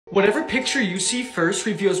Whatever picture you see first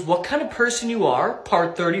reveals what kind of person you are,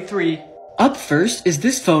 part 33. Up first is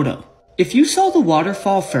this photo. If you saw the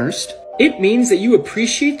waterfall first, it means that you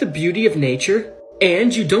appreciate the beauty of nature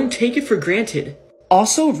and you don't take it for granted.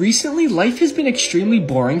 Also, recently life has been extremely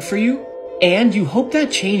boring for you and you hope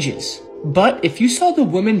that changes. But if you saw the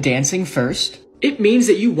woman dancing first, it means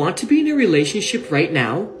that you want to be in a relationship right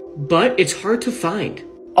now, but it's hard to find.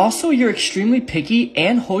 Also, you're extremely picky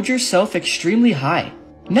and hold yourself extremely high.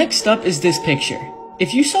 Next up is this picture.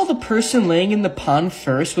 If you saw the person laying in the pond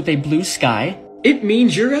first with a blue sky, it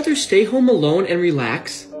means you'd rather stay home alone and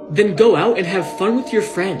relax than go out and have fun with your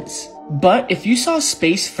friends. But if you saw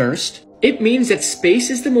space first, it means that space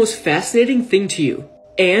is the most fascinating thing to you,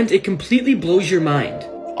 and it completely blows your mind.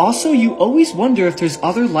 Also, you always wonder if there's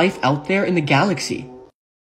other life out there in the galaxy.